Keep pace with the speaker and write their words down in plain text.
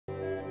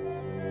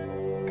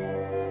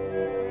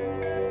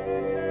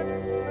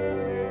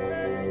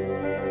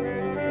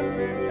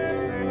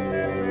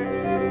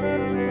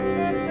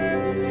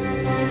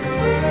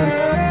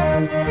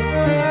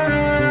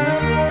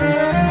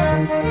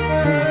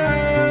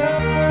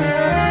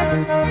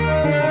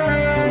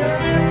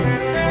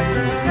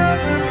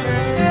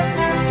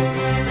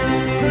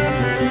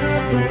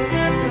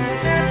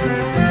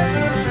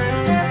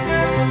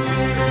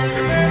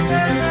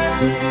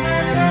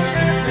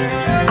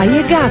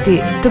gati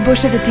të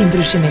bësh edhe ti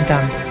ndryshimin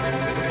tënd.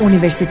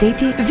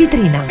 Universiteti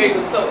Vitrina. Very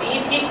good. So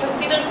if he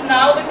considers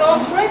now the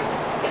contract,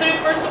 it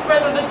refers to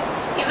present, but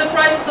if the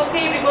price is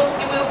okay because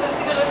he will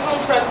consider the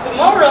contract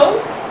tomorrow,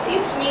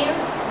 it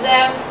means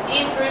that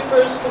it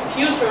refers to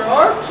future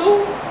or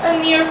to a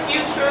near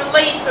future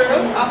later,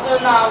 after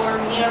an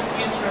hour, near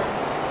future.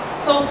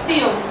 So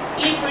still,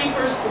 it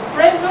refers to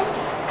present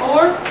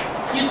or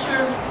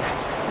future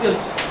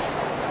good.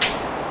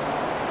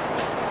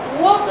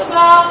 What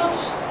about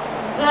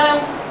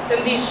the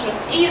condition?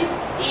 Is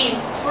it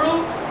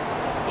true?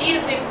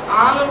 Is it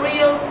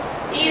unreal?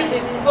 Is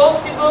it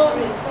possible?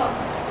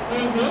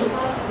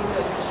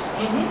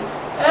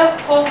 A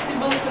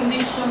possible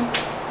condition.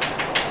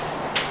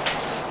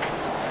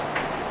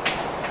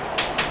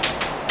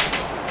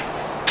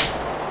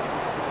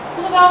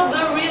 What about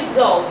the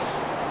result?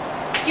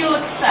 He'll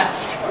accept.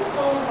 It's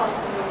all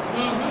possible.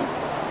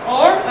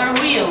 Or a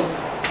real,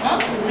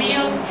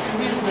 real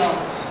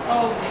result.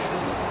 Okay,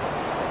 good.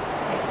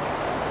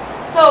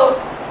 So,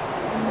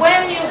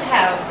 when you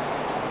have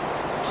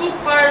two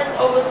parts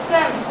of a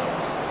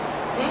sentence,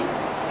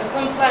 a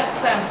complex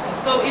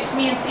sentence, so it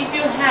means if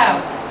you have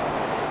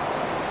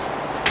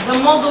the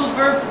modal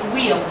verb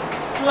will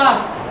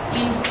plus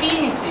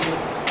infinitive,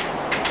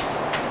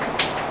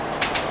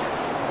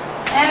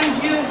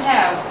 and you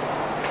have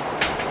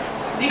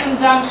the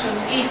conjunction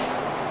if,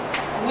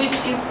 which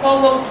is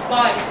followed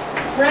by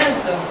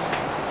present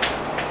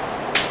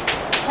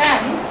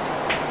tense,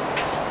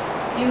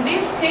 in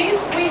this case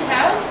we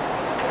have,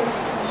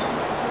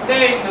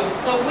 very good,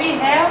 so we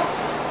have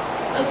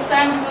a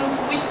sentence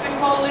which we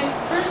call it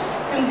first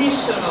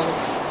conditional.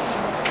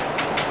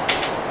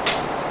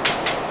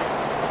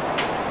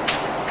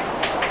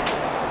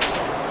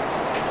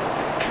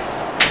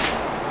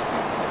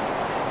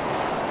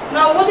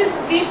 Now, what is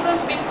the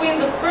difference between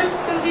the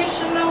first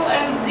conditional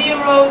and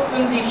zero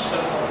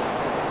conditional?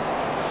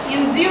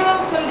 In zero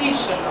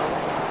conditional,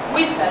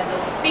 we said the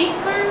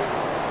speaker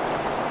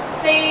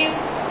says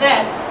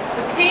that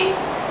the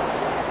case,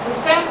 the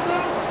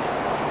sentence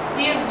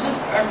is just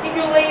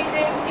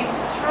articulating,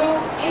 it's true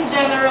in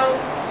general,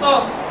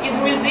 so it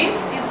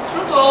resists, it's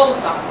true to all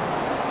time.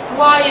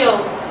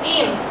 While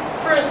in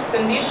first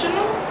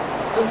conditional,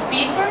 the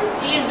speaker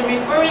is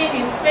referring,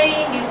 is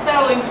saying, is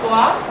telling to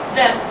us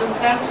that the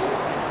sentence,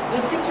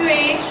 the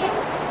situation,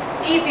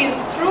 it is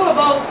true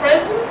about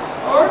present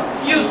or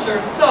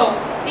future. So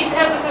it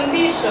has a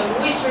condition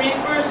which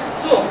refers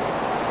to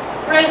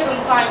present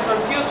time or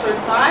future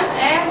time,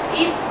 and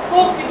it's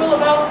possible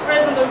about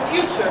present or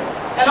future.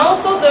 And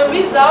also the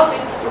result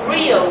is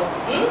real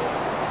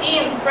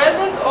in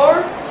present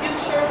or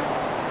future.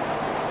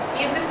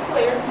 Is it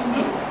clear?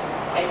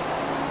 Okay.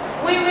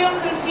 We will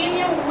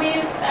continue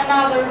with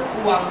another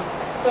one,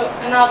 so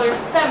another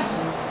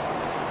sentence.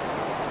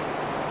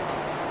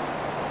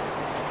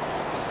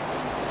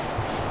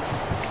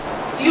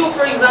 You,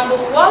 for example,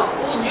 what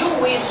would you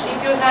wish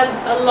if you had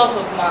a lot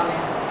of money?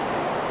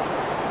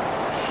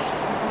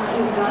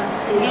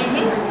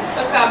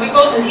 Okay,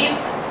 because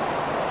it's,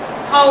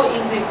 how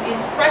is it?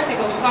 It's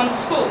practical to come to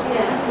school.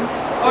 Yes.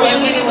 Or you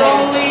need it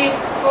only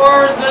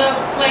for the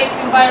place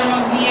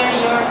environment near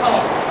your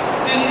home.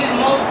 Do you need it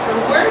most for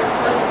work,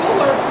 for school,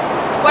 or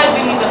why do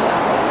you need a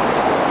car?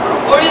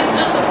 Or is it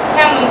just a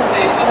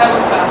tendency to have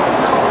a car?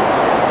 No.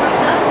 For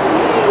example, for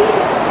me,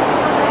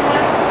 because I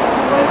have to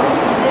work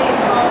all day.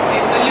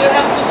 Okay, so you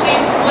have to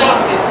change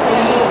places to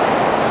move.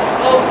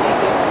 Okay,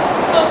 good.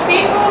 So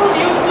people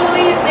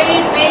usually,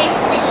 they make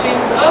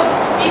wishes.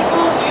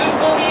 People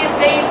usually,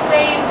 they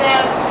say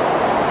that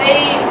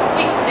they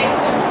wish they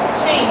could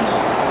change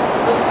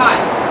the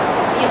time,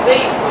 if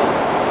they could.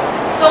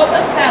 So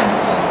a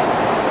sentence,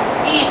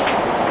 if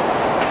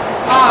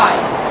I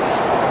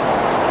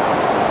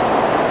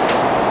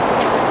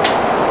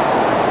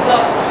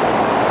got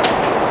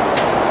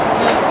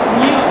the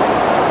new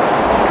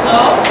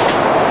job,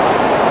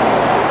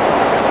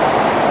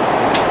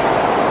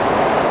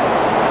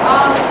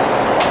 I'll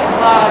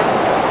buy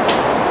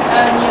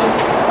a new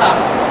car.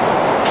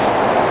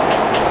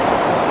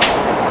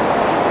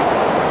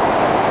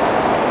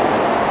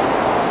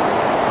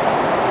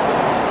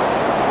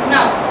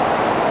 Now,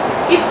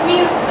 it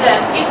means that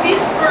if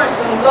this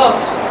person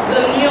got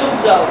the new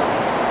job,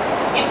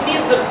 it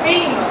means the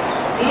payment,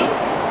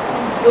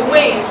 the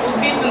wage would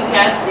be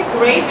fantastic,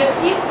 great, that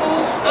he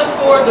could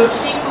afford or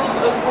she could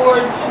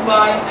afford to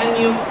buy a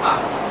new car.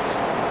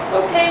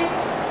 Okay,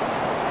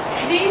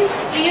 this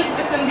is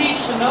the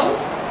conditional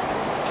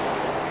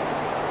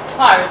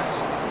part.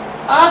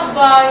 I'd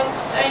buy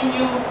a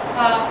new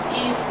car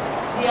is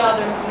the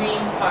other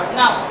main part.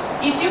 Now,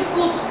 if you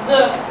put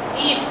the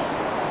if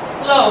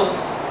clause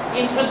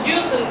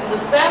introduced in the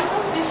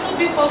sentence, it should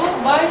be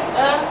followed by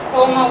a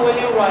comma when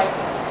you write it.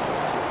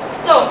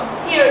 So,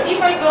 here,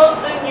 if I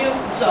got the new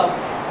job,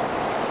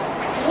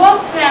 what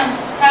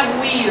tense have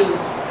we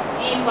used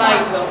if I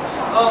got?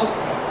 Oh,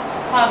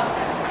 past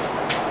tense.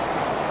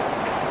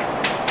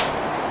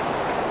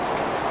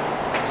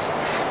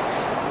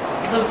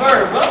 The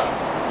verb.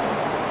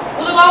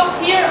 What about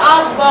here,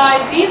 I'd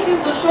buy? This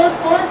is the short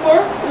form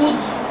for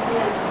would.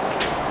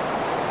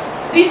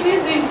 This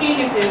is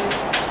infinitive.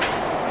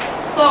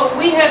 So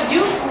we have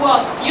used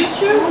what?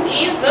 Future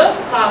in the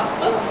past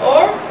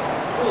or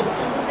would.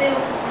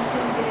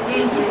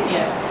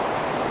 Yeah.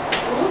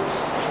 Would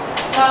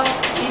plus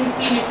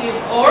infinitive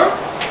or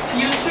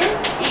future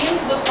in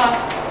the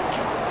past.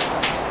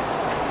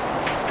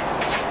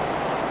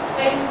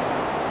 Okay.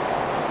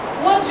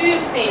 What do you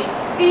think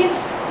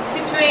this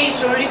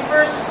situation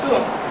refers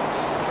to?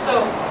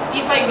 So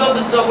if I got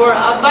the job, or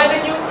I'll buy the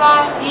new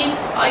car if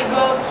I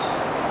got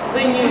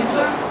the new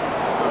job.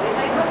 So if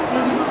I go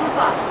first to the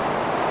past,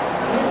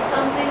 it's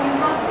something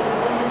impossible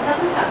because it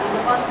doesn't happen.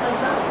 The past has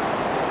done.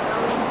 Now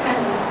it's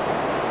present.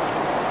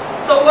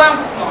 So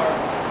once more.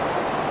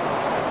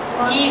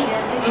 Once If-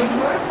 again, it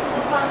refers to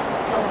the past.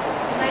 So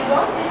if I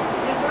got it,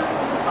 it refers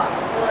to the past,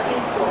 the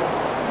it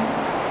flows.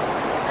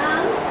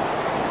 And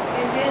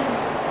it is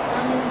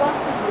an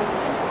impossible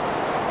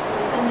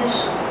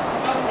condition.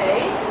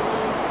 Okay.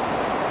 Because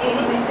if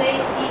we say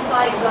if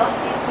I got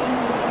it,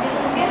 means I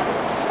didn't get it.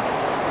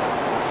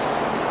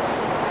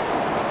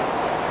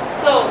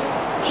 So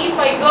if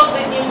I got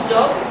the new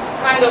job, it's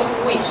kind of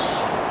wish.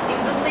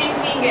 It's the same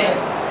thing as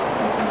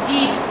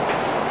if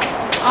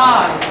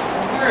I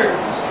were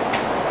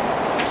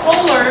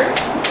taller,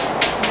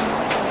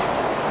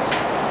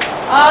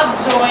 I'd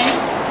join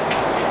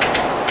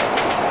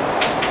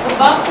the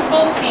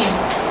basketball team.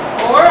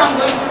 Or I'm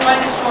going to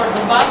write it short,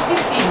 the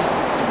basket team.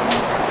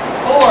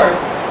 Or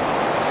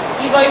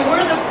if I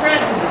were the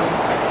president,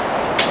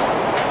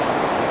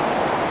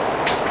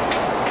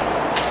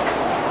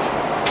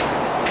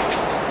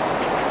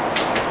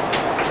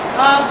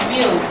 I'd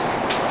build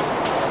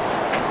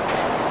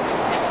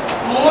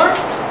more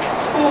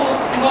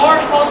schools, more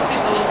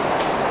hospitals.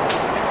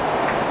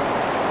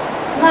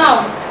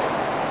 Now,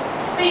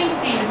 same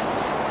thing.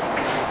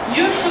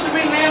 You should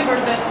remember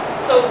that.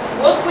 So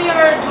what we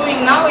are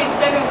doing now is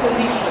second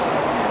condition.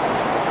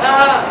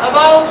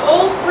 About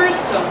all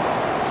person,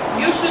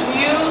 you should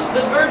use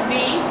the verb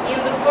be in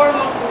the form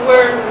of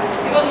were,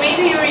 because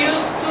maybe you're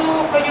used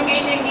to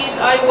conjugating it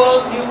I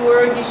was, you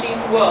were, he, she,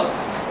 it was.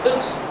 But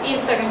in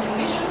second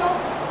conditional,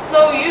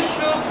 so you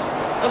should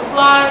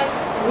apply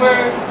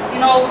were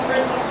in all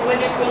persons when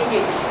you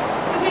conjugate.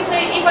 If we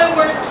say if I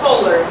were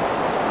taller,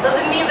 does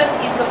it mean that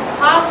it's a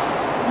past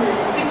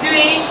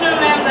situation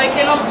and I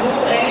cannot do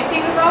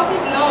anything about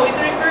it? No, it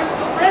refers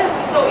to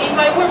present. So if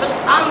I were, but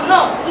I'm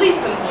not.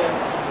 Listen here.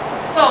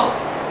 So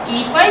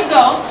if I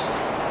got,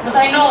 but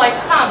I know I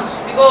can't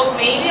because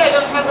maybe I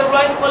don't have the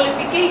right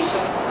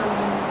qualifications.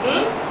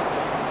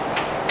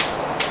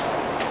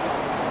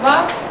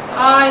 But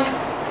I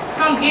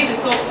can't get it,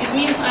 so it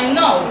means I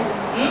know.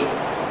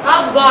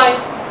 I'd buy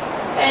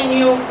a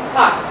new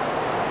car.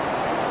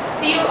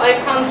 Still, I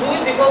can't do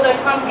it because I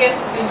can't get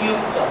the new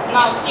job.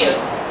 Now here,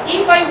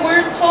 if I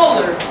were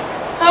taller,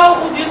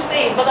 how would you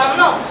say, but I'm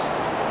not?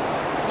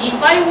 If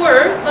I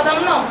were, but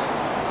I'm not.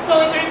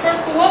 So it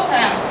refers to what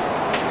tense?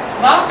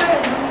 But?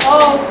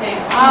 Okay,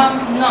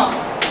 I'm not.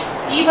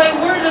 If I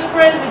were the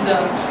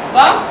president,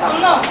 but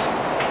I'm not.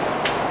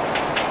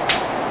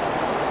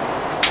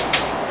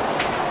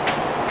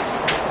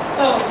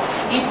 So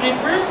it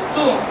refers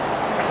to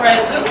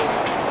present,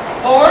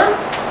 or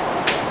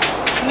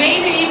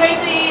maybe if I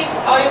say if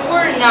I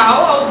were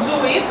now, I'll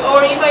do it,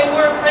 or if I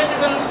were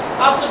president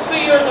after 2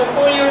 years or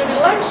 4 years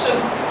election,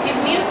 it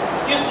means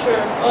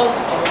future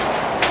also.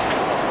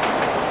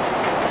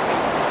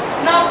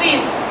 Now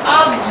this,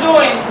 I'll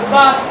join the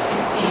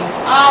basket team,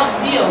 I'll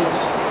build.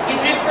 It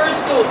refers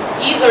to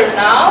either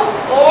now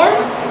or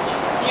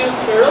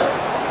future,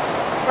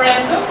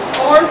 present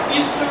or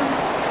future.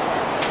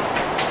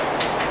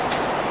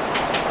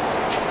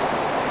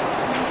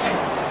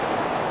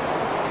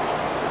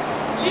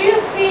 Do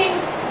you think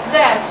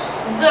that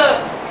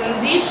the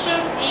condition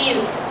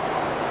is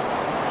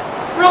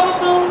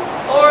probable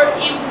or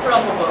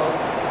improbable?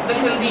 The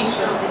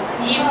condition.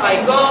 If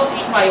I got,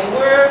 if I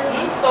were,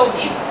 so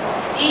it's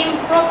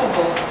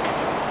improbable.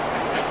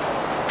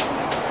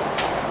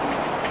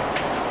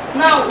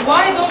 Now,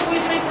 why don't we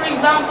say, for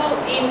example,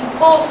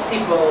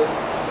 impossible?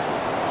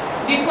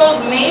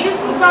 Because maybe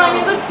sometime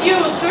in the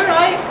future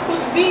I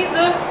could be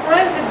the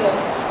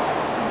president.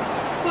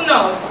 Who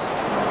knows?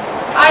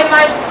 I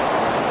might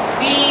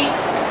be,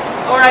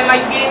 or I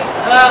might get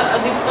a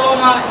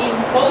diploma in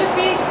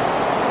politics.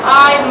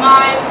 I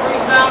might, for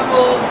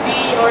example,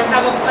 be or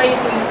have a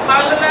place in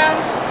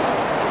parliament.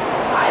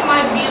 I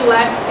might be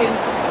elected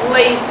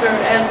later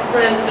as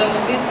president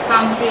of this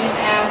country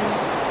and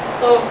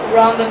so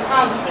around the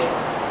country.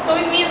 So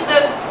it means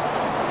that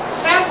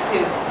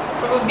chances,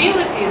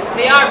 probabilities,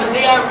 they are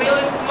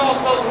really small.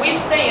 So we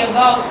say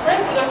about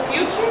present or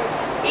future,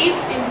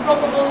 it's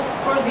improbable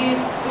for this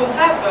to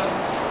happen.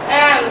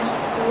 And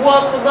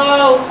what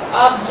about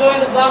I'd join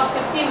the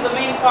basket team, the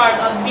main part,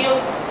 I'd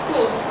build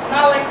schools.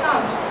 Now I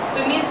can't.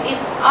 So it means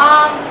it's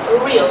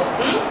unreal.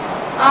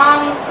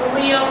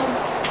 Unreal.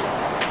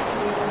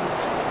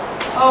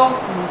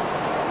 Okay.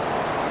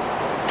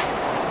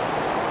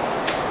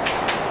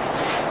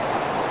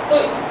 So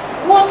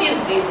what is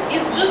this?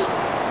 It's just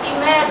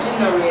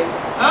imaginary.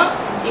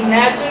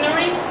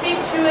 Imaginary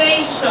situation.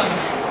 conversation.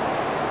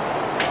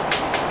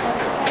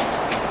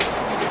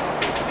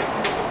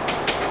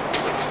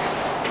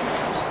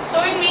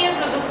 So it means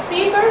that the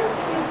speaker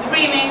is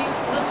dreaming.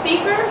 The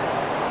speaker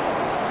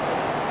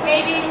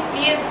maybe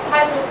is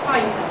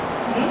hypothesizing.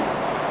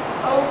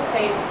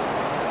 Okay.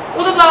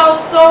 What about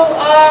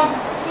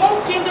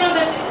small children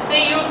that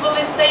they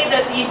usually say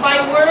that if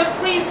I were a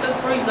princess,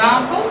 for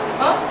example,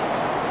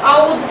 I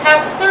would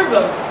have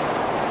servants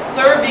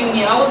serving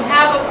me. I would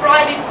have a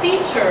private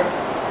teacher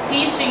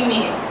teaching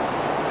me.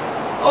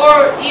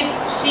 Or if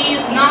she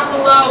is not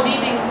allowed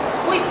eating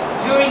sweets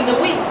during the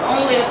week,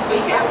 only at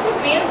weekends, it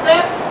means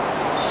that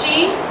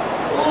she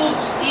would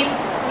eat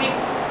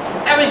sweets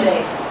every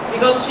day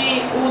because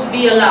she would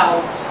be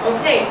allowed.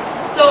 Okay,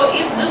 so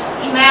it's just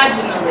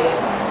imaginary.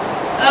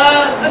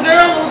 The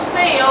girl would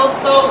say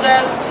also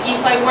that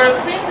if I were a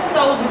princess,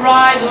 I would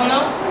ride on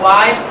a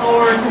white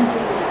horse.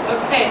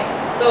 Okay,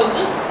 so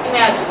just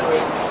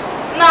imaginary.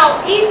 Now,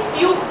 if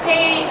you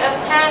pay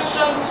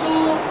attention to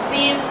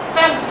this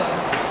sentence,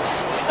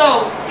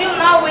 so till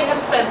now we have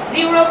said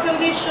zero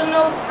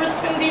conditional, first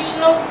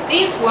conditional.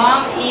 This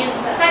one is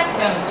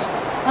second.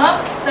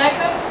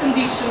 Second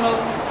conditional.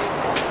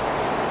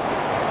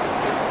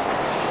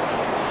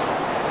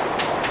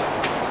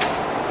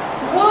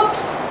 What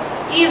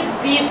is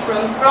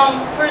different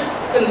from first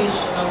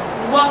conditional?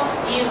 What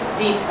is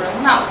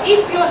different? Now,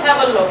 if you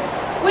have a look,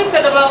 we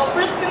said about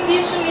first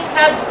condition it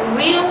had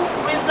real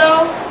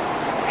result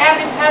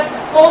and it had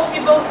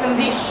possible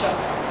condition.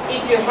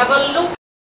 If you have a look